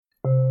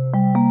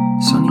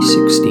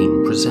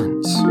2016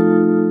 presents.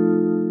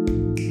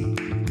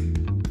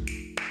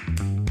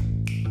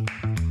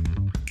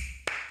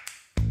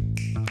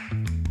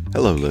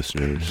 Hello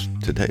listeners,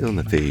 today on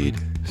the feed,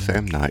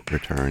 Sam Knight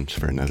returns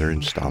for another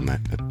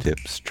installment of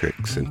Tips,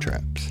 Tricks, and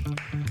Traps.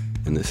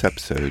 In this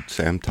episode,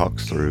 Sam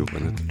talks through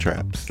one of the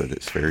traps that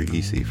it's very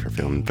easy for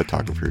film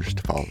photographers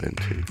to fall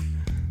into.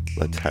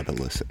 Let's have a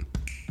listen.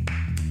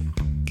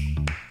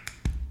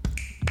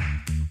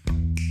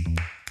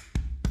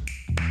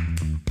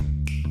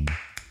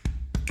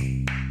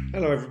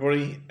 Hello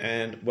everybody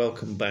and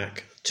welcome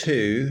back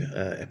to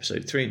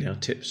episode 3 now,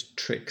 Tips,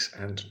 Tricks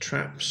and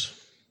Traps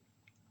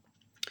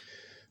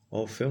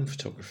of film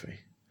photography.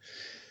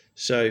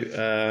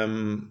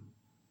 So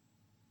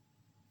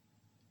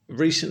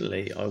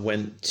recently I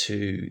went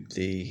to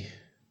the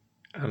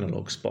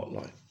Analog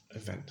Spotlight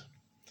event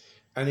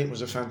and it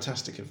was a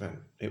fantastic event.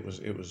 It was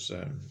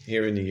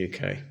here in the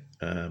UK.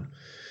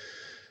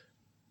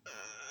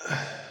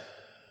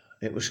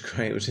 It was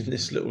great. It was in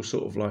this little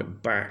sort of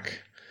like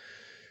back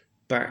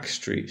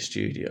street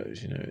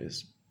studios, you know.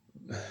 It's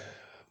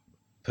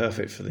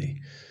perfect for the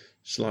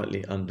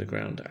slightly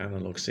underground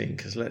analog scene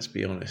because let's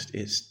be honest,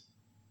 it's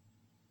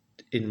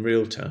in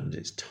real terms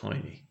it's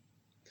tiny.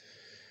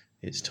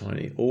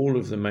 All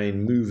of the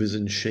main movers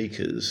and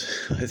shakers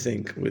I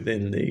think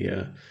within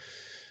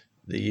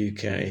the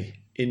UK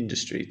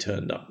industry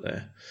turned up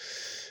there,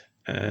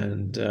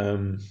 and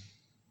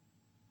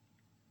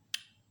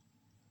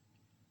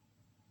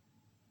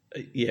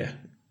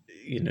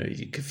you know,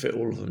 you could fit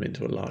all of them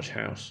into a large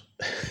house.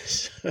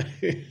 So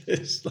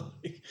it's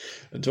like,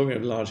 I'm talking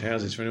of large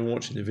houses, for anyone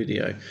watching the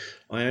video,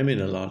 I am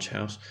in a large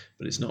house,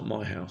 but it's not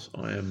my house.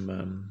 I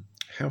am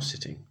house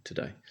sitting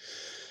today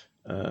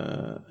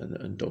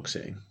and dog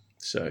sitting.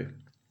 So,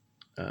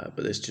 but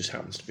this just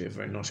happens to be a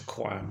very nice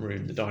quiet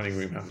room. The dining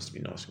room happens to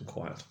be nice and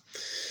quiet.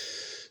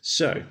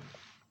 So,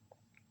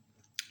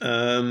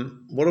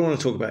 what I want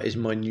to talk about is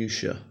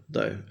minutiae,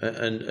 though,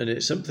 and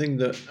it's something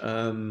that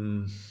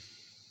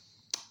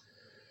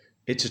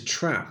it's a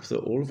trap that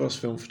all of us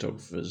film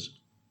photographers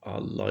are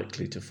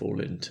likely to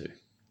fall into.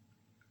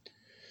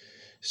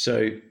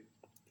 So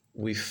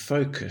we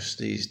focus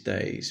these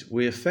days,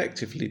 we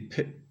effectively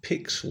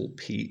pixel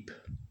peep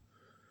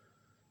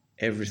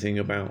everything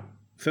about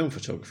film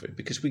photography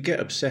because we get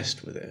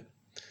obsessed with it,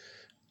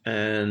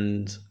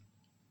 and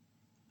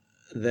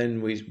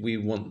then we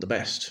want the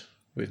best.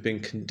 We've been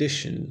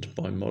conditioned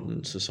by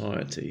modern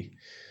society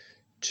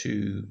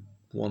to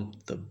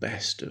want the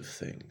best of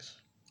things.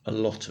 A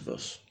lot of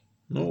us.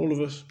 Not all of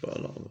us, but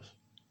a lot of us.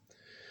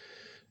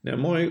 Now,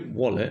 my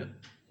wallet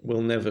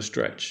will never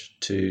stretch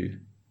to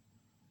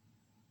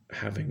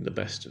having the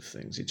best of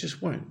things. It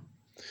just won't.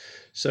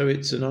 So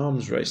it's an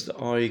arms race that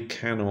I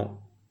cannot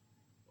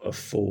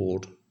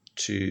afford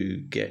to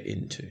get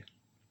into.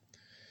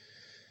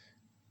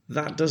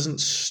 That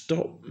doesn't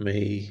stop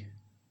me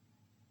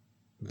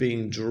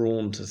being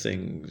drawn to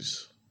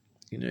things,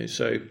 you know.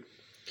 So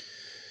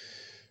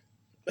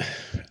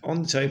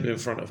on the table in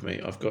front of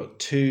me, I've got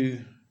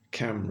two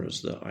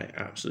cameras that I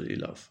absolutely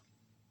love.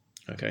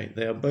 Okay,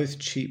 they are both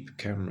cheap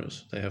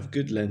cameras. They have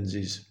good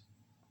lenses,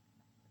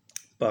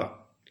 but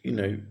you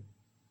know,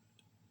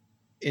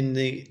 in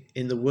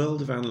the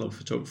world of analog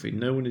photography,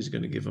 no one is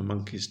going to give a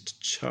monkey's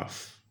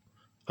chuff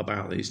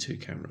about these two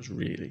cameras,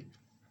 really.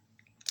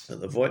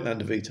 At the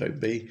Voigtlander Vito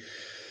B,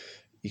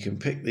 you can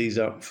pick these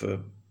up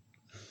for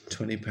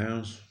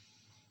 £20,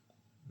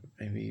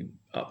 maybe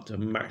up to a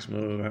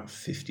maximum of about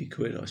 50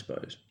 quid, I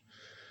suppose.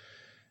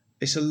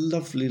 It's a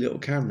lovely little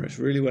camera. It's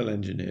really well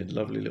engineered,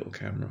 lovely little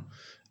camera.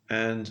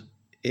 And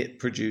it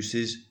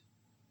produces,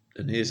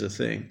 and here's the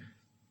thing,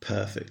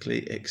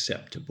 perfectly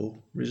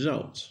acceptable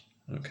results.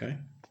 Okay.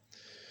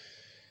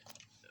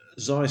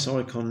 Zeiss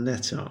Icon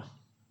Netar,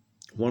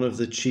 one of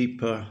the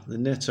cheaper, the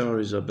Netar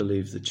is, I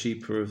believe, the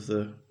cheaper of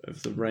the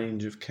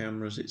range of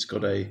cameras. It's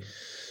got I'm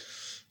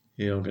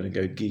going to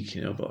go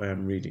geeky now, but I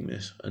am reading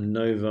this. A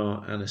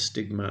Nova and a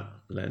Stigmat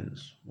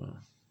lens. Well,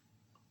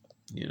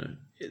 you know,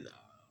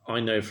 I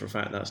know for a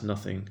fact that's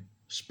nothing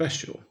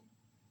special.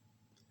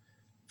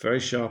 Very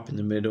sharp in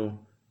the middle,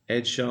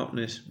 edge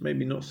sharpness,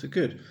 maybe not so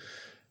good.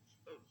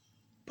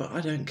 But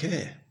I don't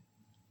care.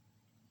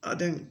 I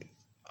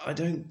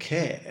don't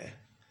care.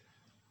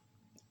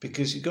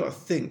 Because you've got to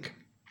think,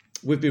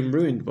 we've been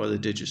ruined by the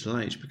digital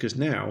age, because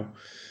now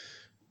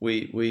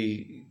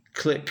we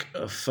click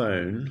a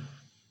phone,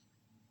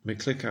 we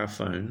click our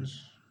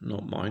phones,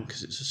 not mine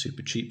because it's a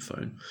super cheap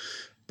phone.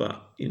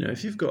 But, you know,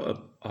 if you've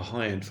got a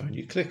high-end phone,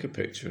 you click a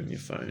picture on your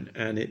phone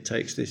and it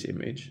takes this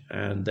image,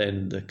 and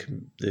then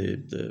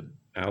the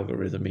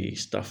algorithm-y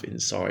stuff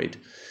inside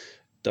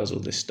does all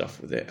this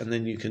stuff with it. And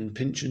then you can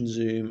pinch and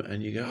zoom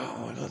and you go,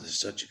 oh my God, that's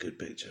such a good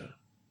picture.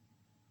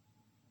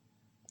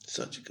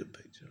 Such a good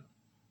picture.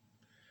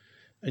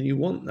 And you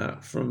want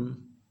that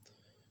from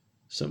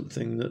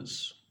something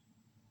that's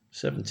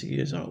 70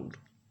 years old.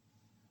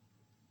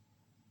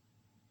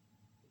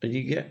 And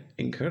you get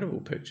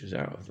incredible pictures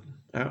out of them,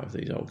 out of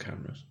these old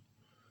cameras.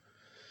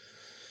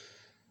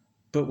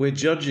 but we're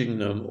judging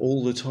them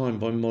all the time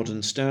by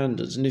modern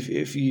standards. And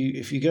if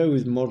you go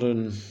with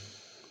modern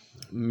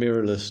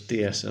mirrorless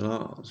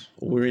DSLRs,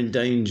 or we're in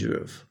danger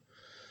of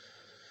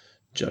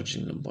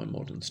judging them by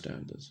modern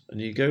standards,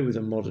 and you go with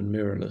a modern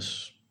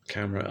mirrorless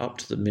camera up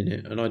to the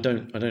minute, and I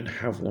don't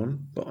have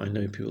one, but I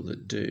know people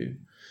that do.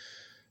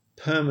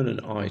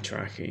 Permanent eye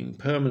tracking,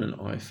 permanent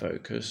eye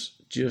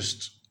focus,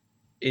 just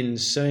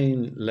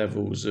insane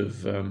levels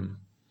of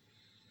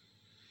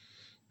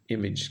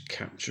image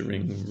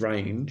capturing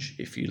range,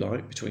 if you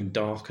like, between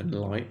dark and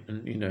light,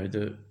 and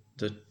the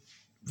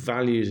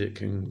values it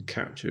can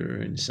capture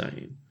are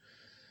insane.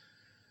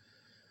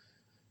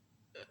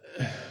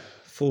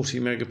 40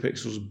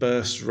 megapixels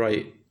burst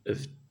rate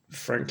of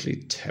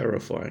frankly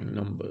terrifying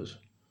numbers.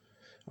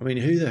 I mean,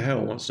 who the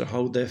hell wants to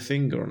hold their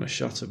finger on a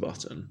shutter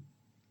button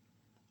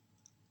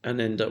and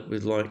end up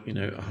with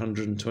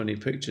 120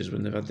 pictures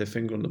when they've had their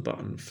finger on the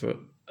button for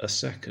a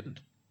second?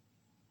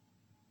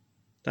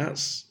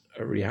 That's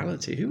a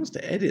reality. Who wants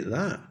to edit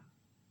that?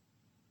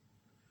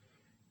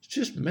 It's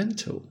just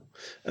mental.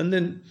 And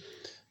then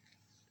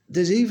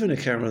there's even a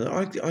camera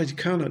that I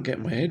cannot get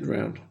my head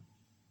around.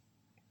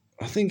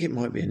 I think it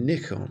might be a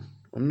Nikon.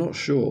 I'm not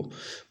sure.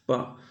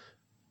 But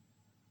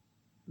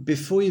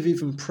before you've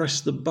even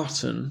pressed the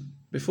button,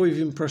 before you've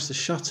even pressed the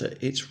shutter,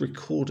 it's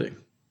recording.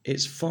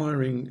 It's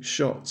firing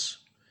shots.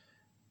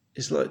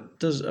 It's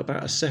does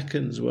about a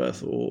second's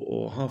worth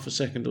or half a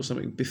second or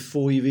something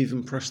before you've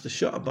even pressed the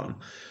shutter button.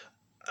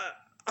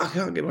 I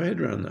can't get my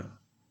head around that.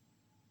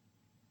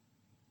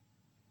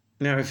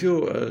 Now, if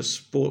you're a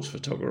sports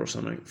photographer or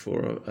something for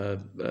a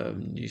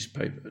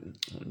newspaper,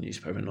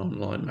 an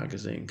online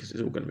magazine, because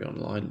it's all going to be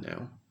online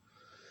now,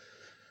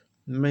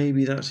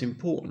 maybe that's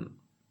important.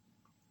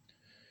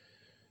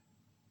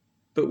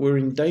 But we're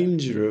in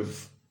danger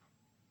of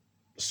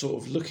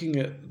sort of looking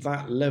at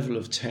that level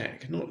of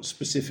tech, not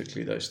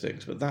specifically those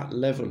things, but that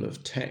level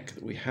of tech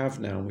that we have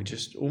now, we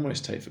just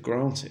almost take for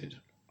granted,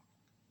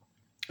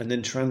 and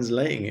then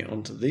translating it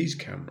onto these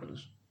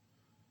cameras,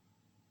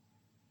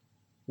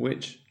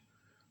 which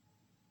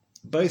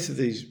both of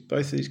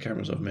these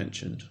cameras I've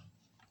mentioned,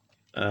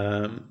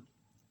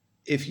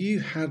 if you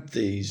had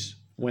these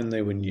when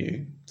they were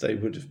new, they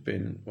would have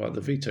been,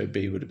 the Vito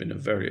B would have been a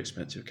very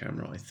expensive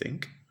camera, I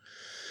think.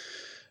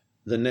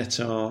 The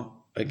Netar,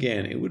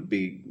 again, it would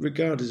be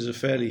regarded as a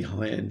fairly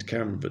high-end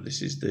camera, but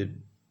this is the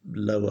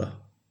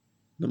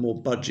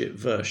more budget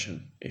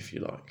version, if you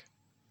like.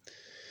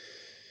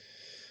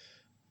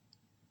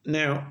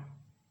 Now,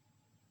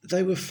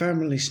 they were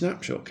family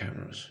snapshot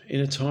cameras in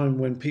a time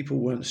when people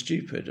weren't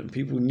stupid and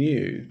people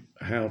knew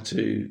how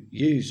to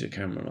use a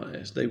camera like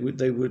this. They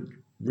would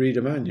read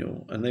a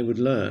manual and they would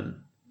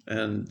learn,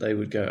 and they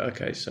would go,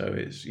 okay, so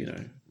it's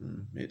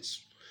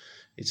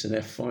it's an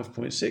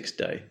f5.6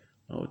 day.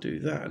 I'll do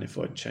that, and if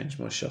I change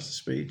my shutter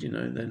speed,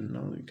 then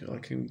I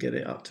can get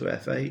it up to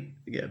f8,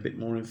 get a bit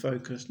more in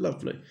focus.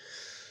 Lovely,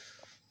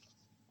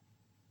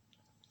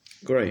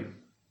 great,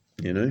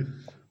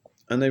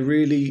 and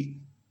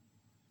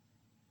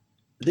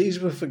these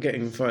were for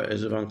getting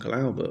photos of Uncle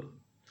Albert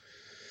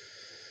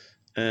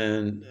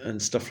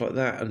and stuff like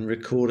that, and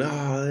record,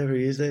 there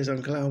he is, there's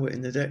Uncle Albert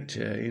in the deck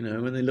chair,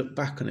 when they look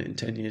back on it in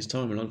 10 years'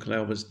 time and Uncle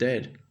Albert's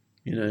dead,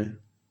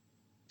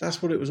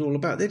 that's what it was all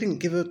about. They didn't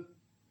give a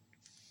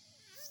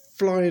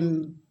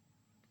flying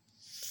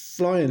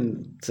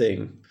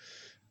thing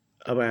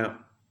about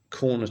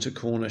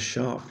corner-to-corner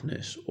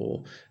sharpness,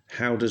 or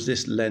how does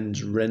this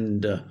lens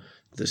render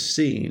the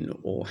scene,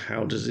 or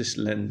how does this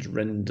lens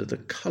render the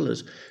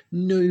colours.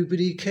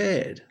 Nobody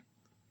cared.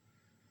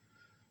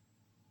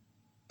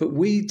 But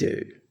we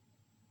do.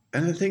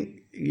 And I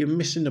think you're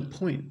missing the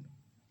point.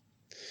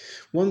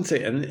 One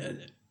thing,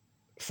 and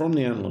from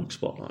the Analog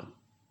Spotlight,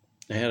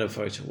 they had a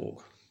photo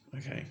walk.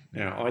 Okay,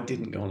 now I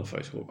didn't go on a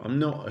photo walk. I'm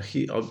not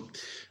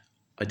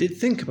I did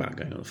think about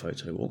going on a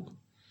photo walk,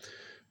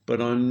 but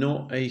I'm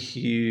not a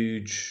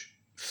huge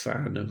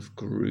fan of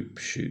group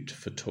shoot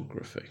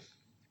photography.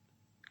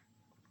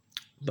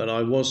 But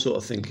I was sort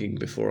of thinking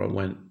before I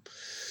went,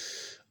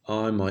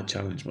 I might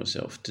challenge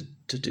myself to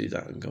do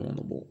that and go on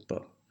the walk.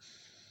 But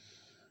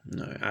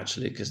no,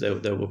 actually, because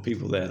there were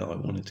people there that I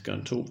wanted to go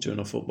and talk to, and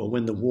I thought, well,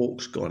 when the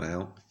walk's gone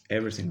out,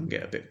 everything will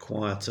get a bit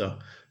quieter,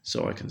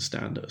 so I can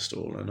stand at a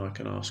stall and I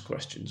can ask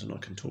questions and I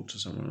can talk to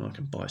someone and I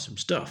can buy some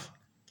stuff.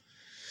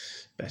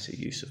 Better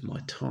use of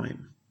my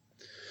time.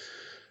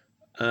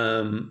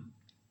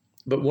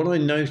 But what I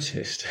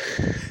noticed,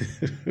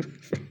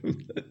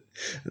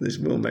 this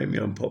will make me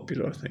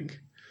unpopular, I think,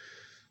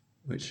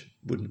 which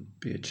wouldn't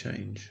be a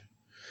change.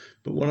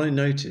 But what I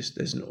noticed,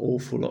 there's an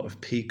awful lot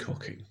of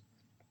peacocking.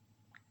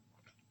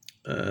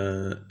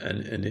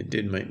 And it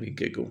did make me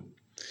giggle.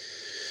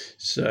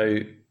 So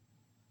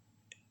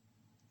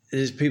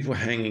there's people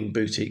hanging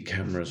boutique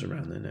cameras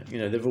around their neck.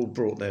 They've all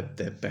brought their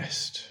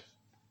best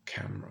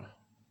camera.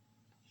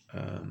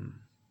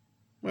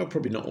 Well,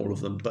 probably not all of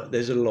them, but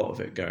there's a lot of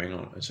it going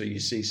on. And so you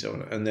see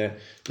someone, and they're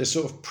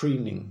sort of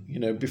preening.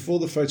 Before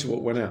the photo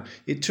walk went out,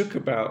 it took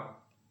about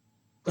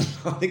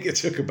I think it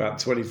took about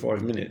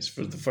 25 minutes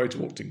for the photo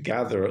walk to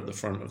gather at the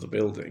front of the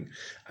building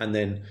and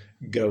then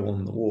go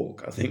on the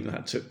walk. I think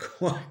that took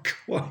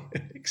quite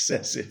an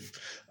excessive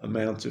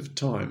amount of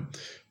time.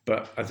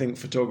 But I think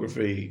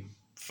photography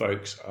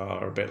folks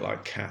are a bit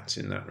like cats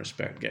in that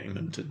respect. Getting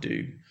them to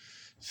do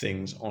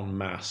things en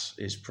masse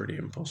is pretty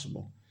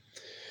impossible.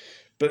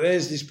 But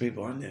there's these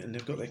people, and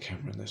they've got their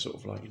camera, and they're sort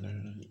of like,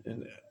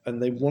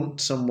 and they want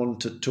someone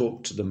to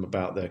talk to them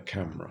about their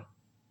camera.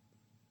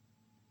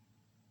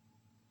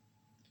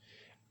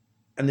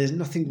 And there's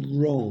nothing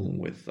wrong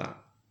with that.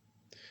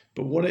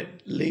 But what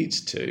it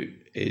leads to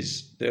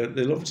is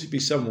there'll obviously be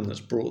someone that's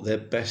brought their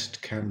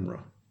best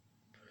camera.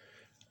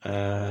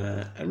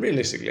 And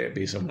realistically, it'd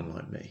be someone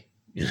like me.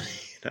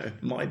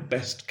 My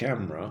best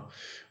camera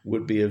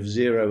would be of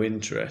zero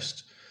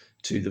interest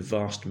to the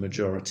vast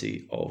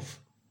majority of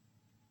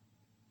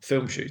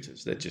film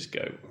shooters. They'd just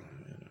go,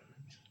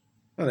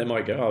 and they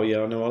might go, oh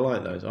yeah, I know, I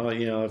like those. Oh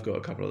yeah, I've got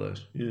a couple of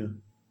those. Yeah.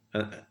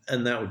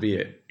 And that would be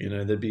it. They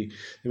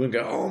wouldn't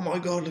go, oh my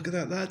God, look at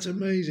that, that's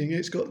amazing.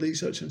 It's got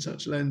these such and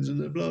such lens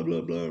and blah,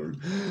 blah, blah.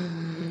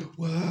 And,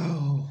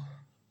 wow,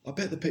 I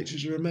bet the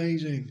pictures are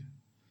amazing.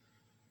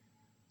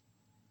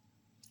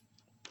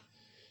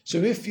 So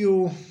if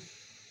you're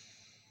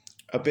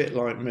a bit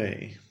like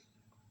me,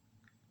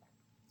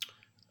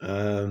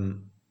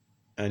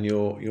 and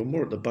you're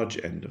more at the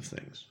budget end of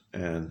things,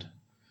 and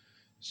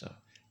so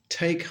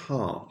take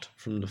heart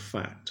from the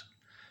fact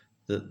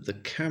that the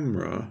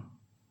camera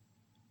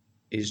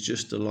is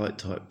just a light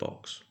type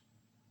box.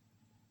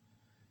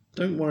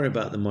 Don't worry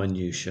about the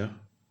minutiae.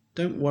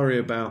 Don't worry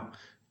about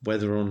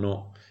whether or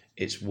not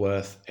it's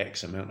worth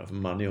X amount of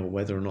money, or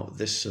whether or not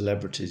this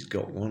celebrity's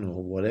got one,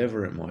 or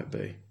whatever it might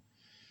be.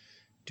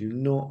 Do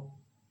not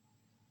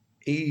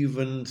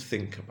even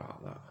think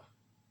about that.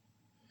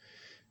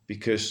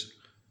 Because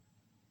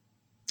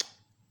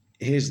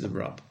here's the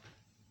rub.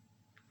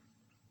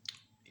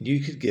 You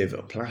could give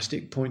a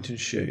plastic point and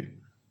shoot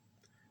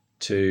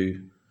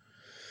to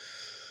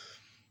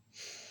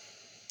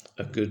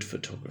a good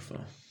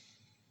photographer,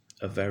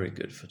 a very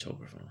good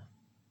photographer,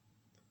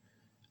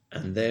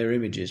 and their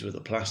images with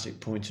a plastic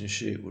point and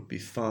shoot would be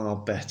far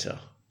better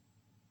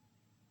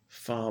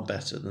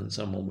than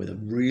someone with a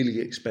really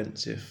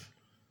expensive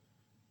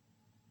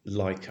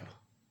Leica.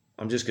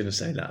 I'm just going to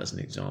say that as an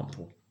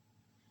example,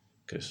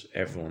 because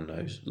everyone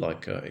knows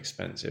Leica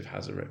expensive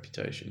has a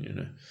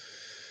reputation,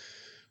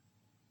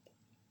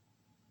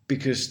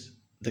 because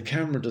the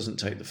camera doesn't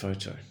take the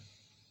photo.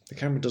 The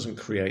camera doesn't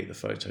create the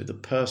photo. The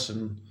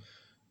person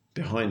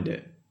behind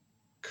it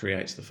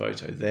creates the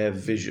photo. Their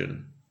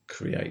vision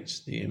creates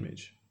the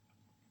image.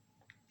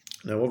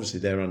 Now, obviously,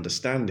 their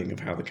understanding of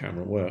how the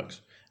camera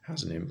works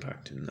has an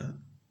impact in that.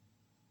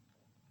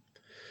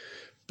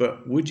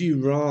 But would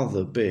you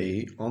rather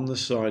be on the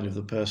side of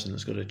the person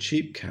that's got a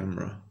cheap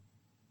camera?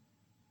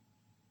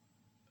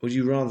 Would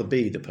you rather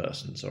be the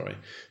person,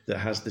 that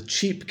has the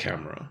cheap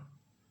camera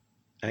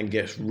and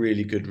gets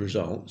really good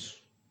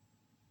results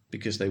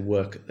because they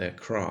work at their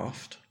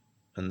craft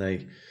and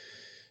they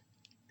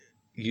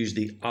use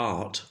the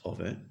art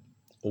of it?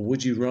 Or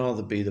would you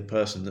rather be the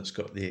person that's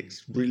got the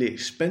really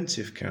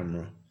expensive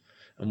camera,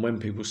 and when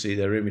people see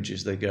their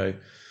images they go,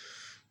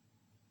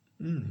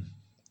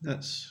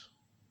 that's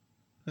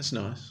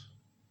nice?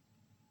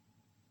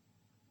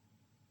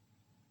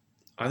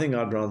 I think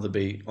I'd rather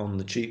be on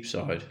the cheap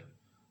side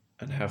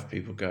and have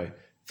people go,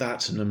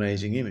 that's an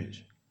amazing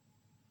image.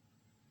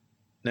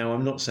 Now,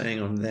 I'm not saying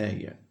I'm there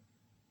yet.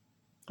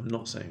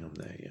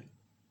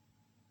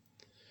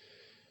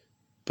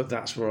 But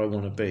that's where I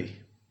want to be.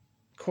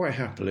 Quite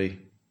happily,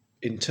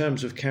 in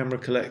terms of camera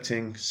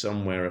collecting,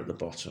 somewhere at the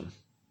bottom.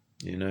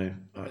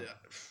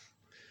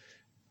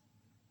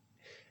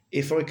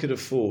 If I could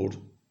afford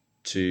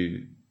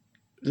to,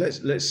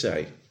 let's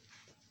say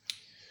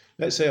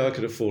I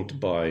could afford to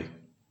buy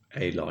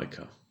a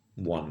Leica,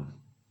 one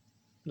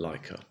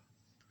Leica,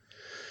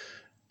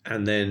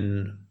 and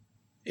then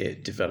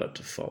it developed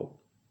a fault,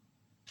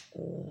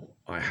 or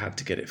I had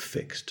to get it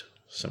fixed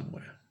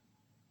somewhere.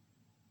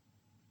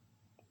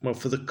 Well,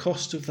 for the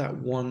cost of that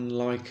one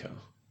Leica,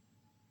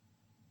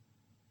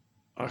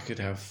 I could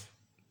have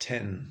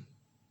 10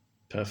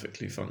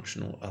 perfectly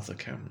functional other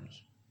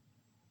cameras.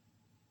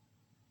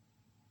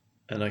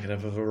 And I could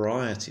have a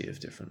variety of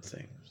different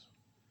things.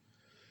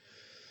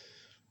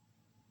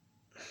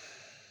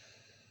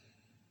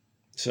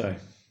 So,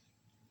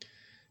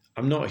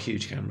 I'm not a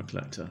huge camera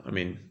collector. I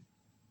mean,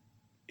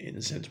 in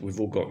a sense, we've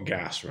all got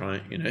gas,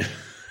 right?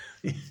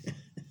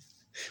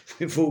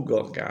 We've all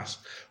got gas.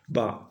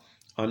 But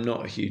I'm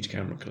not a huge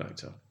camera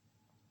collector.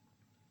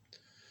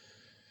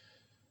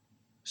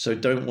 So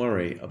don't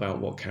worry about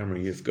what camera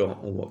you've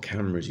got or what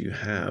cameras you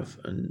have,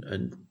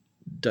 and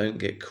don't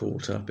get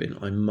caught up in,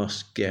 I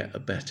must get a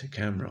better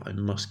camera. I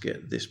must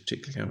get this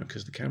particular camera,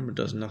 because the camera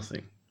does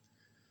nothing.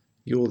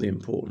 You're the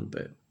important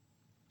bit.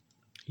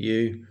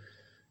 You,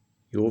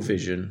 your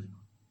vision,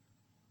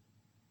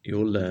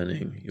 your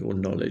learning, your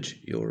knowledge,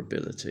 your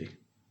ability.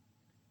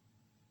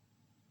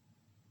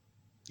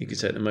 You could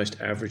take the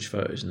most average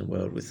photos in the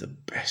world with the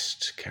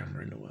best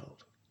camera in the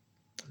world,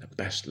 the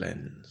best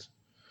lens.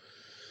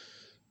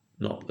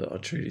 Not that I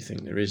truly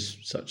think there is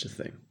such a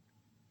thing.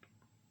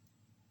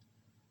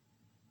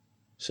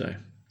 So,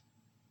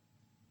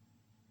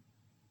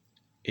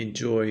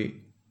 enjoy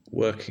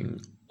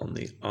working on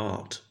the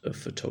art of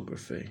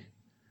photography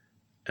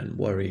and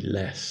worry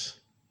less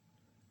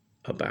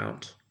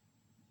about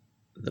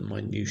the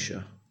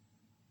minutiae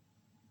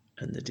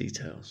and the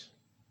details.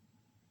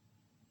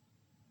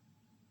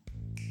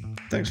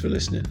 Thanks for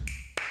listening.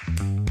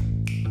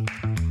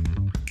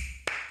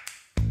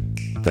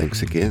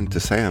 Thanks again to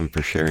Sam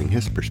for sharing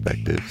his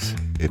perspectives.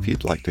 If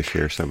you'd like to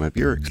share some of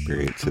your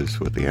experiences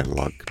with the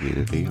analog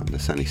community on the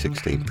Sunny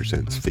 16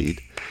 Presents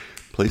feed,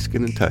 please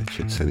get in touch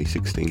at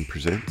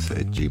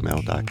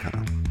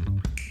sunny16presents@gmail.com.